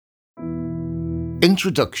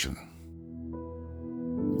Introduction.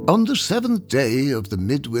 On the 7th day of the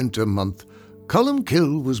midwinter month,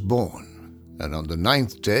 Colmcille was born, and on the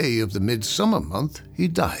 9th day of the midsummer month he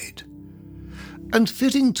died. And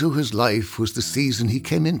fitting to his life was the season he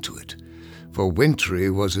came into it, for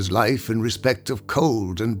wintry was his life in respect of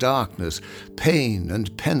cold and darkness, pain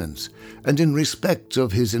and penance, and in respect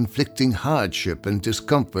of his inflicting hardship and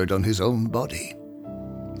discomfort on his own body.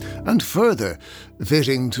 And further,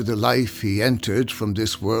 fitting to the life he entered from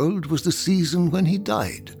this world was the season when he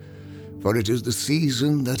died, for it is the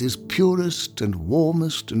season that is purest and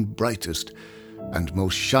warmest and brightest, and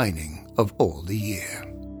most shining of all the year.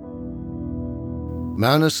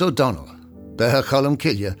 Manus O'Donnell, Beha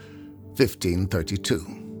Colmcille,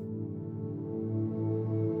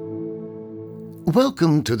 1532.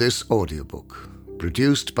 Welcome to this audiobook,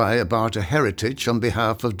 produced by Abarta Heritage on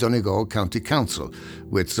behalf of Donegal County Council,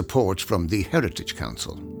 with support from the Heritage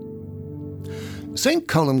Council. St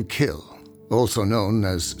Columcille, also known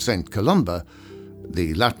as St Columba,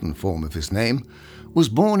 the Latin form of his name, was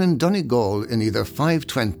born in Donegal in either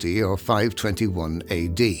 520 or 521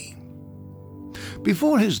 AD.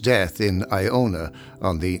 Before his death in Iona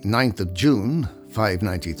on the 9th of June,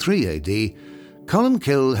 593 AD,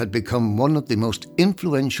 Colmcille had become one of the most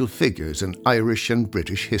influential figures in Irish and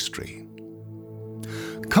British history.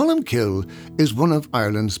 Colmcille is one of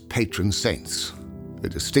Ireland's patron saints, a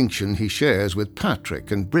distinction he shares with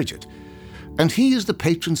Patrick and Brigid, and he is the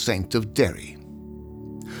patron saint of Derry.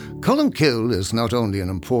 Colmcille is not only an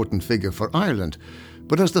important figure for Ireland,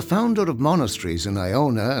 but as the founder of monasteries in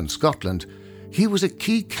Iona and Scotland, he was a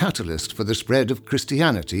key catalyst for the spread of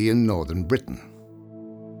Christianity in northern Britain.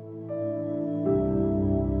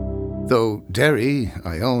 Though Derry,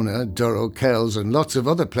 Iona, Durrow, Kells, and lots of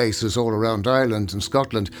other places all around Ireland and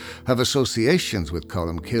Scotland have associations with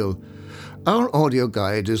Colmcille, our audio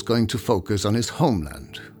guide is going to focus on his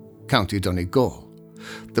homeland, County Donegal,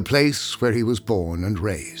 the place where he was born and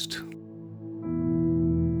raised.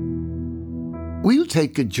 We'll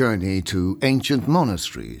take a journey to ancient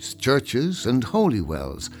monasteries, churches, and holy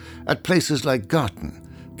wells at places like Gartan,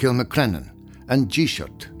 Kilmacrennan and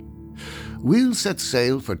Dísert. We'll set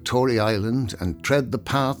sail for Tory Island and tread the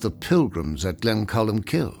path of pilgrims at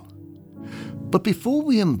Glencolmcille. But before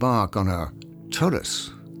we embark on our turris,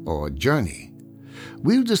 or journey,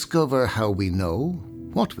 we'll discover how we know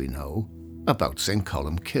what we know about St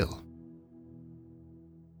Columcille.